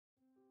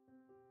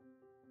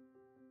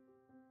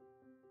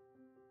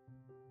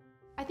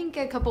think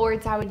a couple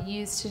words I would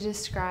use to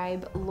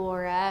describe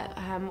Laura.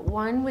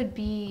 One would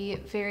be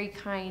very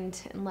kind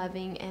and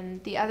loving,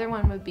 and the other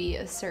one would be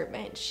a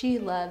servant. She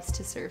loves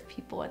to serve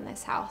people in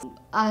this house.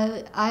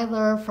 I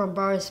learned from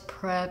Barnabas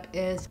Prep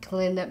is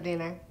clean up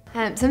dinner.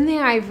 Something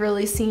I've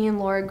really seen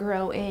Laura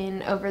grow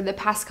in over the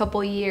past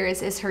couple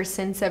years is her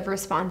sense of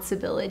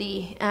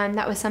responsibility.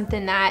 That was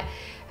something that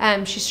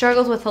she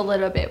struggled with a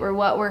little bit, where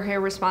what were her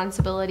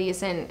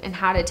responsibilities and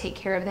how to take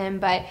care of them,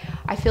 but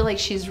I feel like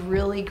she's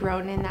really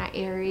grown in that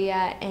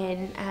area,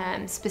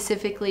 and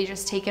specifically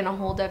just taken a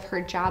hold of her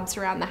jobs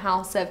around the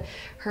house, of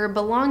her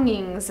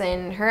belongings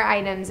and her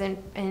items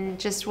and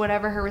just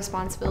whatever her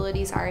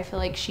responsibilities are. I feel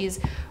like she's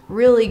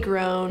really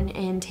grown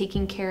in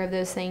taking care of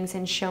those things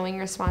and showing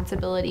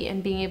responsibility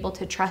and being able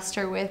to trust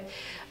her with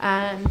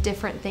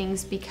different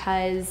things,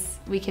 because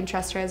we can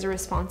trust her as a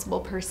responsible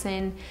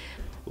person.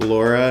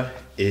 Laura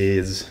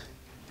is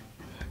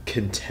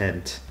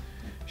content.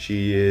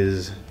 She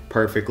is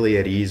perfectly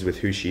at ease with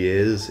who she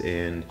is,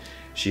 and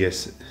she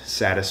is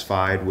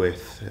satisfied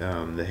with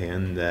the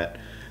hand that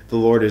the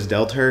Lord has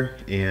dealt her,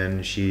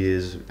 and she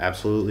is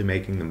absolutely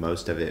making the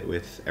most of it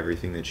with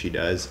everything that she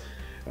does.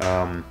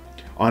 On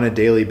a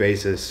daily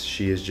basis,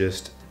 she is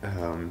just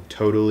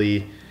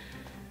totally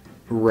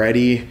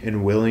ready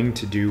and willing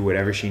to do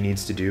whatever she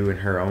needs to do in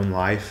her own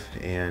life,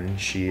 and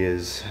she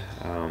is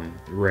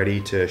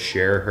ready to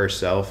share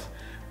herself,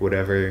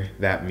 whatever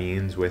that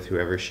means, with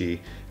whoever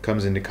she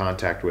comes into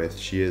contact with.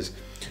 She is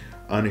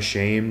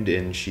unashamed,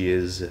 and she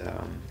is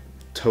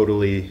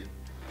totally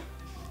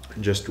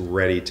just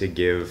ready to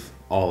give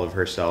all of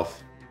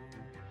herself.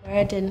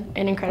 Laura did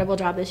an incredible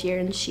job this year,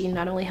 and she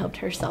not only helped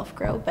herself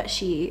grow, but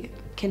she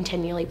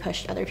continually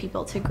pushed other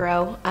people to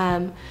grow.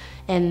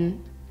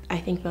 And I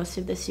think most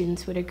of the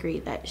students would agree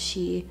that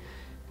she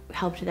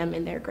helped them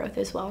in their growth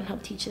as well and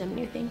helped teach them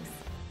new things.